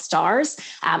the Dallas Stars.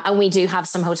 And we do have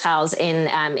some hotels in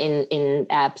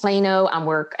Plano, and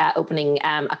we're opening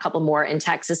a couple more in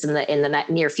Texas in the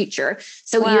near future.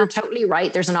 So You're totally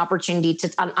right. There's an opportunity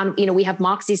to, we have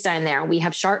Moxie's down there, and we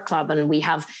have Shark Club, and we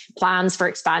have plans for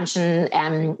expansion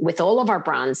with all of our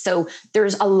brands. So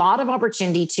there's a lot of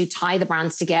opportunity to tie the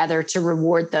brands together, to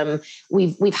reward them.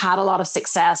 We've had a lot of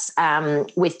success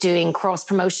with doing cross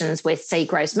promotions with, say,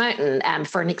 Grouse Mountain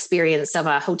for an experience of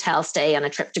a hotel stay and a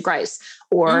trip to Grouse,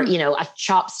 or, a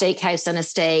Chop Steakhouse and a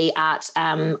stay at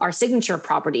our signature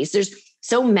properties. There's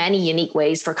so many unique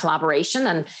ways for collaboration.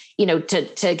 And,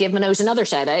 to give Manoj another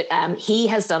shout out, he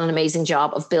has done an amazing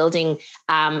job of building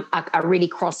a really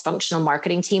cross-functional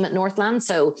marketing team at Northland.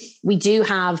 So we do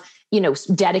have,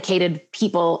 dedicated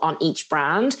people on each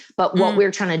brand. But what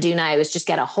we're trying to do now is just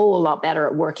get a whole lot better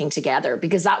at working together,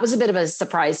 because that was a bit of a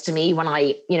surprise to me when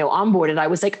I, onboarded. I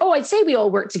was like, oh, I'd say we all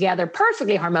work together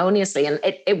perfectly harmoniously. And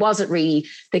it wasn't really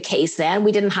the case then.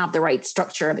 We didn't have the right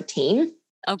structure of a team.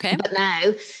 Okay. But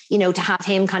now, to have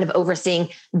him kind of overseeing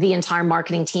the entire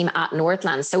marketing team at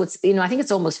Northland. So it's, I think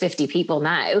it's almost 50 people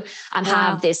now, and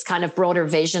have this kind of broader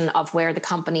vision of where the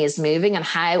company is moving and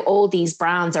how all these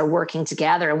brands are working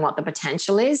together and what the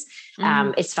potential is.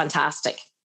 It's fantastic.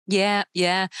 Yeah,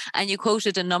 yeah. And you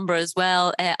quoted a number as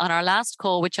well on our last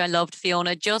call, which I loved,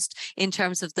 Fiona, just in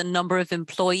terms of the number of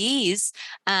employees,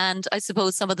 and I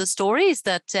suppose some of the stories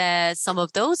that some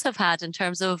of those have had in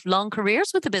terms of long careers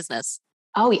with the business.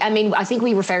 Oh, I mean, I think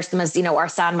we refer to them as, our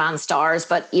Sandman stars,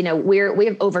 but, we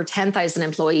have over 10,000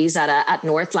 employees at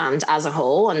Northland as a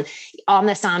whole. And on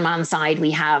the Sandman side,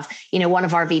 we have, one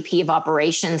of our VP of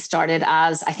operations started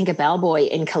as, I think, a bellboy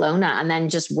in Kelowna, and then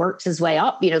just worked his way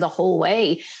up, the whole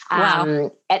way.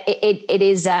 Wow. It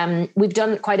is, we've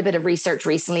done quite a bit of research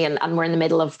recently, and we're in the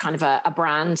middle of kind of a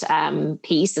brand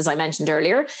piece, as I mentioned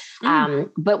earlier.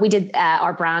 But we did,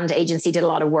 our brand agency did a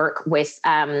lot of work with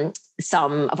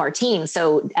some of our team.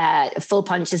 So Full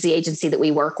Punch is the agency that we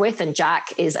work with, and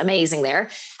Jack is amazing there.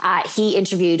 He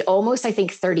interviewed almost, I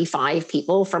think, 35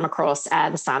 people from across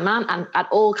the Sandman, and at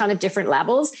all kind of different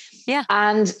levels. Yeah.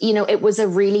 And, it was a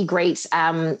really great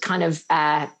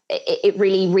it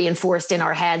really reinforced in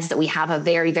our heads that we have a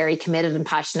very, very committed and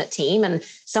passionate team. And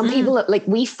some people,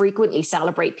 we frequently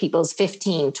celebrate people's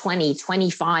 15, 20,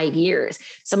 25 years.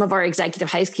 Some of our executive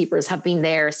housekeepers have been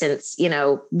there since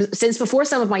since before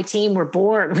some of my team were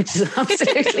born, which is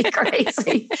absolutely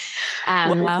crazy.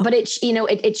 Wow. But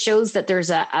it shows that there's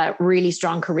a really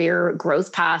strong career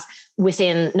growth path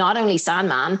within not only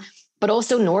Sandman, but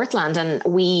also Northland. And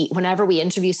whenever we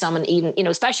interview someone, even,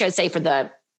 especially I'd say for the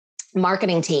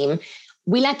marketing team,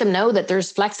 we let them know that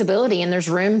there's flexibility and there's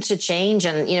room to change.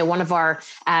 And, one of our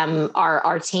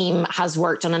team has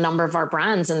worked on a number of our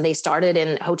brands, and they started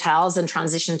in hotels and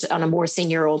transitioned on a more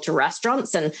senior role to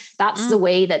restaurants. And that's the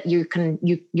way that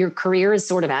your career is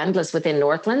sort of endless within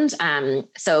Northland.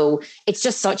 So it's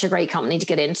just such a great company to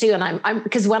get into. And I'm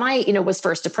because when I, was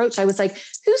first approached, I was like,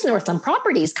 who's Northland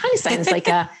Properties? Kind of sounds like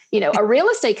a real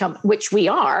estate company, which we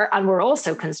are. And we're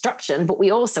also construction, but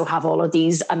we also have all of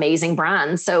these amazing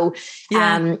brands. So,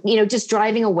 just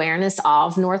driving awareness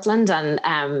of Northland and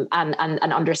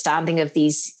an understanding of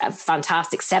these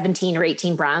fantastic 17 or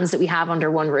 18 brands that we have under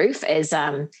one roof is,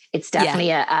 it's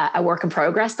definitely a work in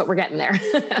progress, but we're getting there.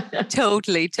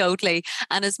 Totally.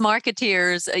 And as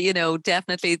marketeers,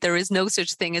 definitely there is no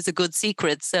such thing as a good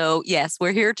secret. So yes,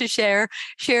 we're here to share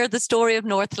the story of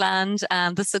Northland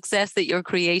and the success that you're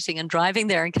creating exciting and driving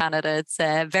there in Canada. It's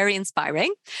very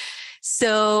inspiring.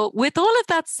 So with all of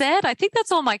that said, I think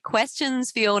that's all my questions,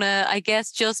 Fiona. I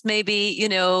guess just maybe,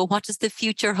 what does the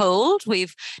future hold?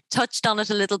 We've touched on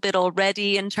it a little bit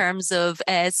already in terms of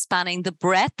spanning the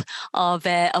breadth of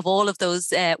all of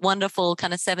those wonderful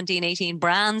kind of 17, 18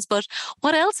 brands. But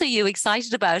what else are you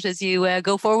excited about as you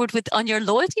go forward on your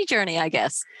loyalty journey, I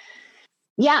guess?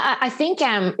 Yeah, I think,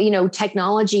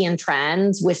 technology and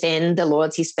trends within the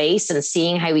loyalty space and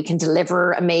seeing how we can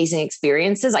deliver amazing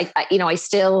experiences. I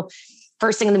still,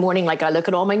 first thing in the morning, I look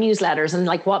at all my newsletters and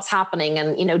what's happening.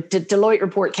 And, Deloitte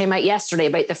report came out yesterday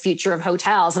about the future of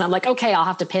hotels. And I'm like, okay, I'll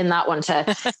have to pin that one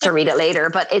to read it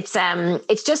later. But it's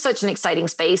just such an exciting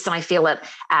space. And I feel that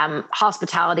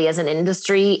hospitality as an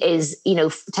industry is,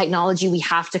 technology, we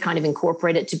have to kind of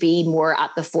incorporate it to be more at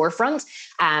the forefront.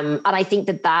 And I think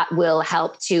that will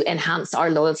help to enhance our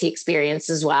loyalty experience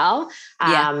as well.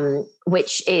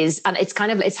 Which is, and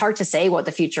it's hard to say what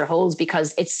the future holds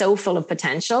because it's so full of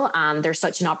potential and there's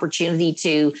such an opportunity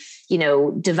to,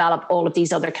 develop all of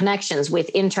these other connections with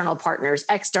internal partners,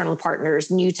 external partners,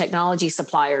 new technology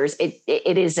suppliers.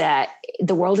 It is,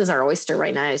 the world is our oyster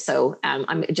right now. So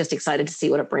I'm just excited to see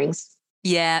what it brings.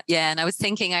 Yeah. And I was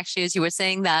thinking actually, as you were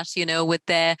saying that, with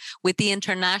the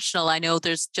international, I know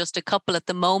there's just a couple at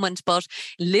the moment, but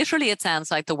literally it sounds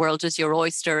like the world is your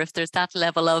oyster. If there's that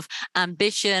level of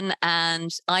ambition and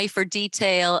eye for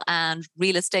detail and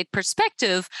real estate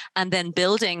perspective, and then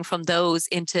building from those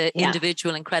into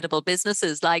individual incredible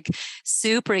businesses,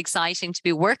 super exciting to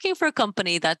be working for a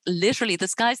company that literally the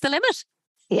sky's the limit.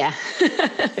 Yeah,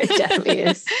 it definitely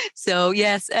is. So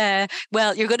yes,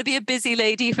 well, you're going to be a busy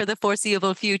lady for the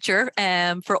foreseeable future,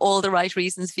 for all the right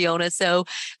reasons, Fiona. So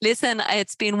listen,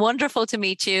 it's been wonderful to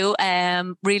meet you.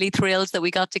 Really thrilled that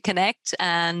we got to connect.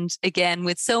 And again,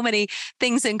 with so many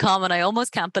things in common, I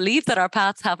almost can't believe that our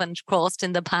paths haven't crossed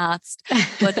in the past.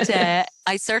 But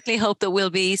I certainly hope that we'll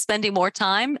be spending more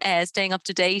time staying up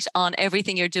to date on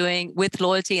everything you're doing with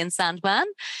loyalty and Sandman.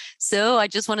 So I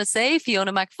just want to say,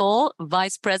 Fiona McFall,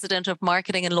 Vice President of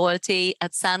Marketing and Loyalty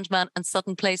at Sandman and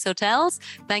Sutton Place Hotels.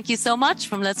 Thank you so much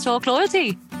from Let's Talk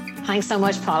Loyalty. Thanks so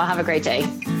much, Paula. Have a great day.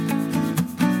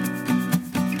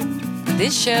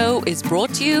 This show is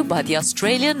brought to you by the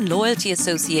Australian Loyalty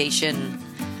Association,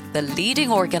 the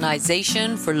leading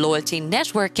organisation for loyalty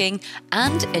networking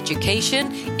and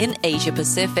education in Asia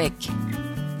Pacific.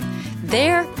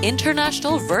 Their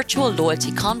International Virtual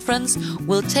Loyalty Conference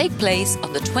will take place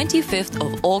on the 25th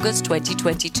of August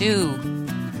 2022.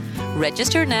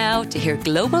 Register now to hear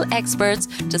global experts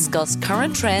discuss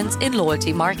current trends in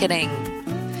loyalty marketing.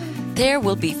 There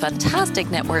will be fantastic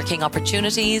networking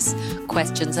opportunities,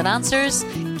 questions and answers,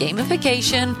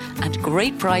 gamification, and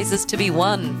great prizes to be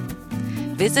won.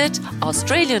 Visit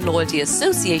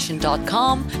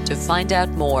AustralianLoyaltyAssociation.com to find out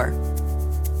more.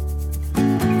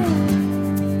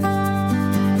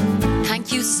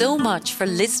 Thank you so much for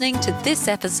listening to this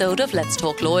episode of Let's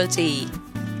Talk Loyalty.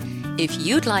 If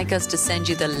you'd like us to send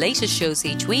you the latest shows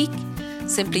each week,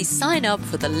 simply sign up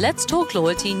for the Let's Talk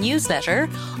Loyalty newsletter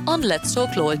on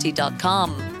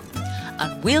letstalkloyalty.com,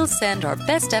 and we'll send our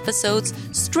best episodes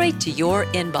straight to your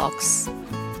inbox.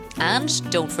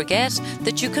 And don't forget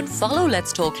that you can follow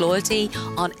Let's Talk Loyalty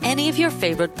on any of your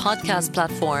favourite podcast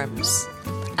platforms.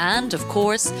 And of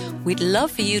course, we'd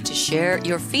love for you to share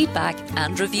your feedback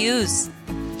and reviews.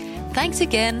 Thanks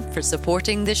again for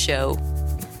supporting the show.